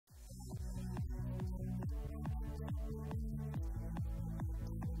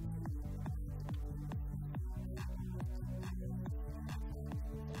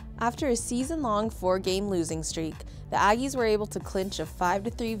After a season-long 4-game losing streak, the Aggies were able to clinch a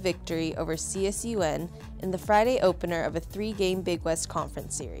 5-3 victory over CSUN in the Friday opener of a 3-game Big West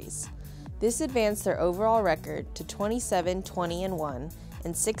Conference series. This advanced their overall record to 27-20-1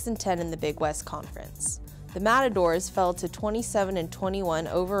 and 6-10 in the Big West Conference. The Matadors fell to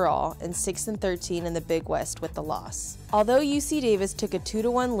 27-21 overall and 6-13 in the Big West with the loss. Although UC Davis took a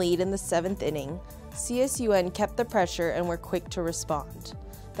 2-1 lead in the 7th inning, CSUN kept the pressure and were quick to respond.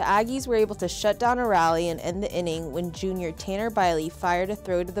 The Aggies were able to shut down a rally and end the inning when junior Tanner Biley fired a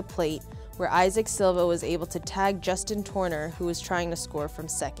throw to the plate where Isaac Silva was able to tag Justin Torner, who was trying to score from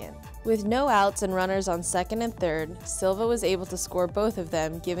second. With no outs and runners on second and third, Silva was able to score both of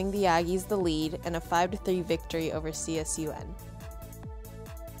them, giving the Aggies the lead and a 5-3 victory over CSUN.